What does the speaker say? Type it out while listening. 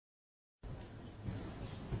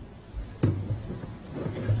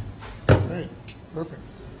Perfect.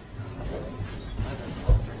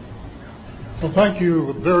 Well, thank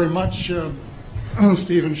you very much,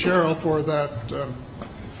 Steve and Cheryl, for that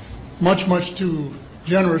much, much too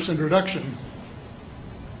generous introduction.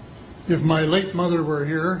 If my late mother were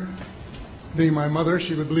here, being my mother,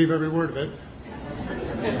 she would believe every word of it.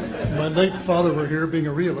 If my late father were here, being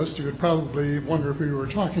a realist, he would probably wonder who we were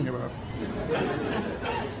talking about.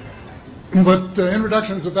 But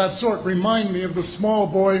introductions of that sort remind me of the small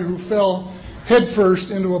boy who fell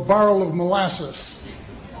headfirst into a barrel of molasses.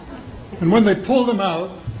 And when they pulled him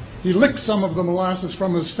out, he licked some of the molasses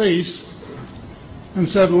from his face and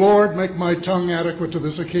said, "Lord, make my tongue adequate to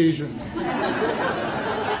this occasion."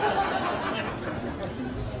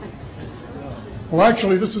 Well,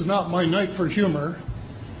 actually, this is not my night for humor,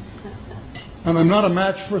 and I'm not a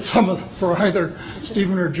match for either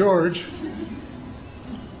Stephen or George.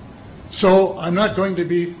 So I'm not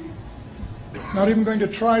even going to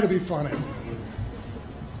try to be funny.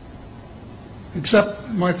 Except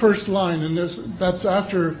my first line, and that's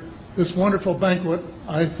after this wonderful banquet,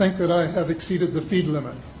 I think that I have exceeded the feed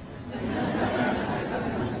limit.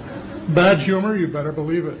 Bad humor, you better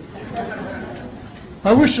believe it.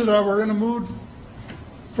 I wish that I were in a mood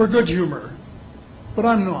for good humor, but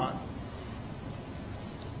I'm not.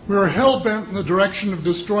 We are hell-bent in the direction of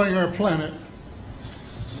destroying our planet,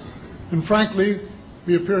 and frankly,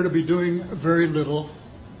 we appear to be doing very little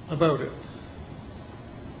about it.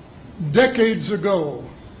 Decades ago,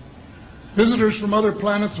 visitors from other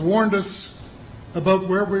planets warned us about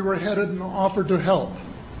where we were headed and offered to help.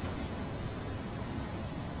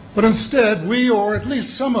 But instead, we, or at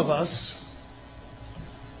least some of us,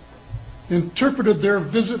 interpreted their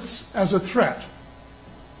visits as a threat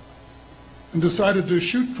and decided to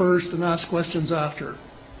shoot first and ask questions after.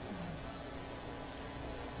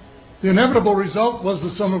 The inevitable result was that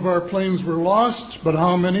some of our planes were lost, but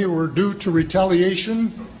how many were due to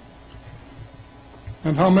retaliation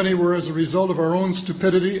and how many were as a result of our own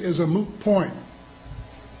stupidity is a moot point.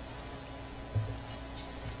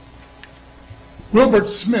 Wilbert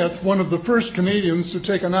Smith, one of the first Canadians to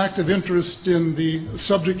take an active interest in the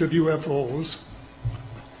subject of UFOs,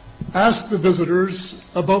 asked the visitors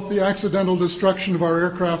about the accidental destruction of our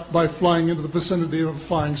aircraft by flying into the vicinity of a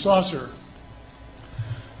flying saucer.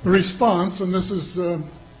 The response, and this is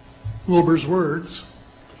Wilbur's words,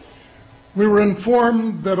 "We were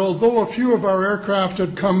informed that although a few of our aircraft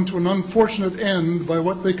had come to an unfortunate end by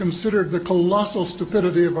what they considered the colossal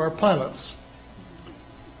stupidity of our pilots,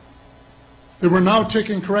 they were now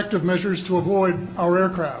taking corrective measures to avoid our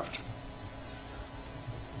aircraft.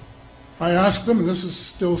 I asked them," and this is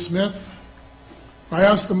still Smith, I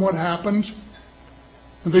asked them what happened,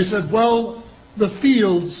 and they said, "Well, the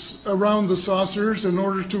fields around the saucers in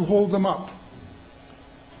order to hold them up,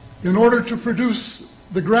 in order to produce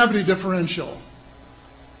the gravity differential,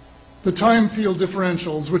 the time field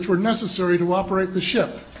differentials which were necessary to operate the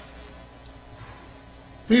ship.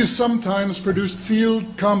 These sometimes produced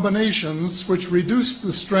field combinations which reduced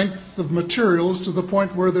the strength of materials to the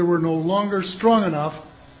point where they were no longer strong enough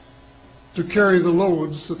to carry the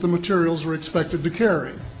loads that the materials were expected to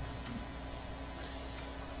carry."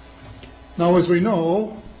 Now, as we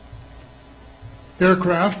know,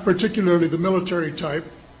 aircraft, particularly the military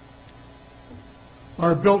type,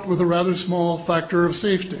 are built with a rather small factor of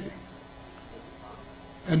safety.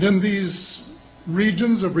 And in these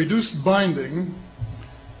regions of reduced binding,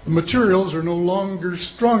 the materials are no longer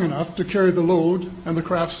strong enough to carry the load, and the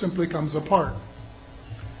craft simply comes apart.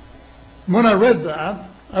 When I read that,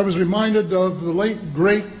 I was reminded of the late,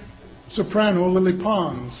 great soprano Lily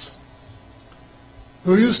Pons,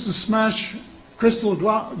 who used to smash crystal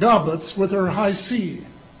goblets with her high C.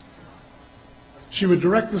 She would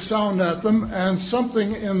direct the sound at them, and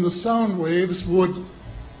something in the sound waves would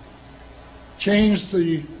change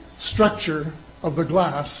the structure of the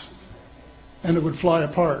glass, and it would fly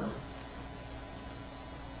apart.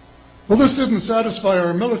 Well, this didn't satisfy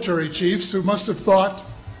our military chiefs, who must have thought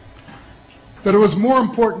that it was more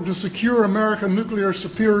important to secure American nuclear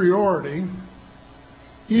superiority,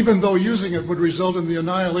 even though using it would result in the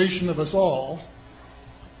annihilation of us all,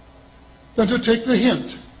 than to take the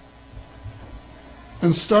hint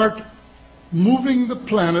and start moving the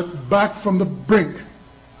planet back from the brink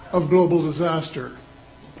of global disaster.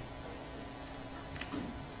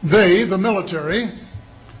 They, the military,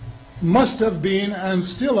 must have been and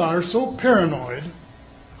still are so paranoid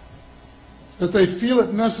that they feel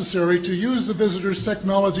it necessary to use the visitors'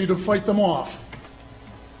 technology to fight them off,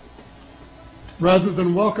 rather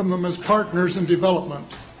than welcome them as partners in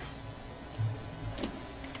development,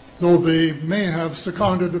 though they may have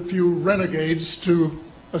seconded a few renegades to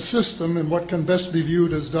assist them in what can best be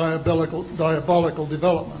viewed as diabolical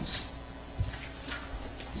developments.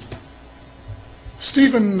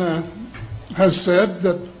 Stephen has said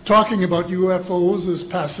that talking about UFOs is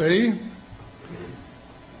passé,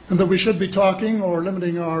 and that we should be talking or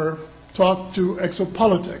limiting our talk to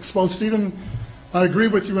exopolitics. Well, Stephen, I agree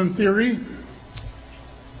with you in theory,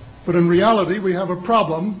 but in reality we have a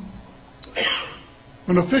problem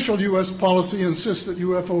when official U.S. policy insists that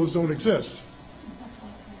UFOs don't exist.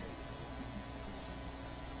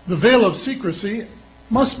 The veil of secrecy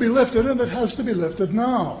must be lifted, and it has to be lifted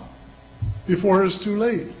now, before it's too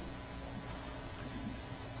late.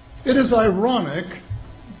 It is ironic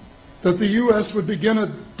that the U.S. would begin a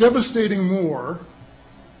devastating war,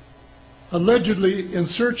 allegedly in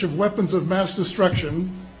search of weapons of mass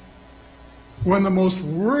destruction, when the most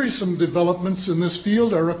worrisome developments in this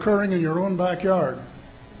field are occurring in your own backyard.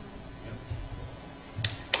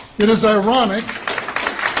 It is ironic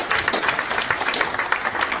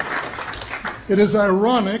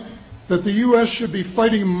that the U.S. should be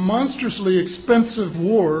fighting monstrously expensive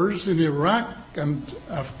wars in Iraq and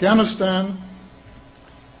Afghanistan,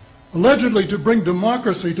 allegedly to bring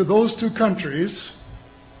democracy to those two countries,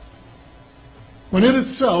 when it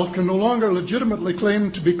itself can no longer legitimately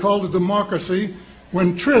claim to be called a democracy,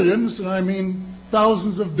 when trillions, and I mean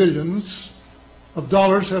thousands of billions of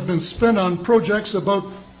dollars, have been spent on projects about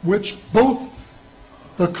which both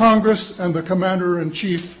the Congress and the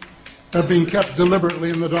Commander-in-Chief have been kept deliberately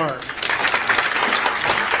in the dark.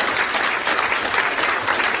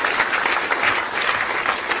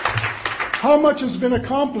 How much has been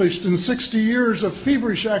accomplished in 60 years of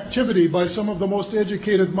feverish activity by some of the most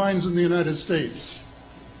educated minds in the United States?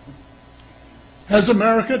 Has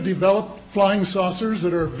America developed flying saucers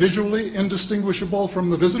that are visually indistinguishable from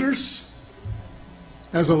the visitors,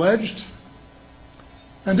 as alleged?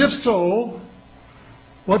 And if so,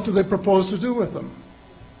 what do they propose to do with them?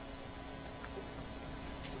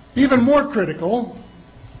 Even more critical,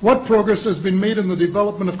 what progress has been made in the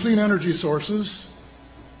development of clean energy sources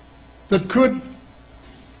that could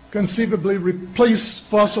conceivably replace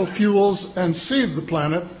fossil fuels and save the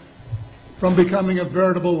planet from becoming a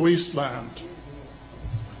veritable wasteland?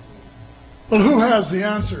 Well, who has the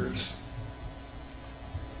answers?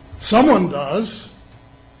 Someone does,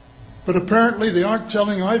 but apparently they aren't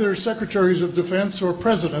telling either secretaries of defense or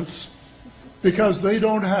presidents because they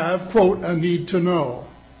don't have, quote, a need to know.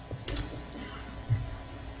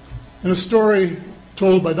 In a story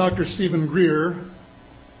told by Dr. Stephen Greer,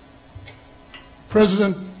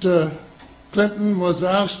 President Clinton was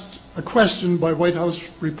asked a question by White House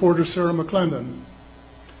reporter Sarah McClendon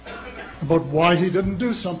about why he didn't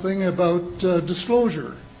do something about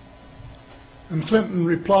disclosure. And Clinton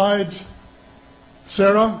replied,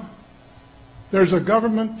 "Sarah, there's a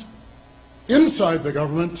government inside the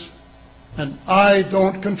government, and I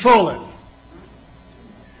don't control it."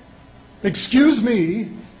 Excuse me,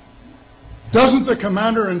 doesn't the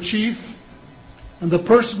Commander-in-Chief and the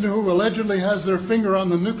person who allegedly has their finger on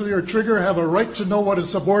the nuclear trigger have a right to know what his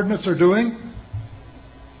subordinates are doing?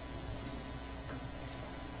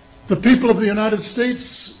 The people of the United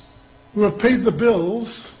States who have paid the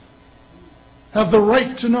bills have the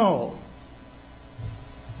right to know.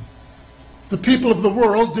 The people of the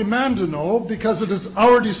world demand to know because it is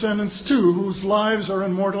our descendants too whose lives are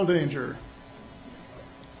in mortal danger.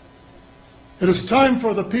 It is time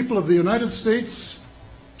for the people of the United States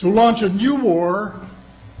to launch a new war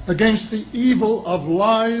against the evil of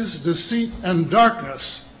lies, deceit, and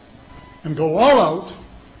darkness, and go all out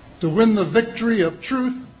to win the victory of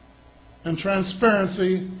truth and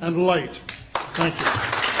transparency and light. Thank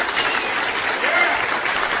you.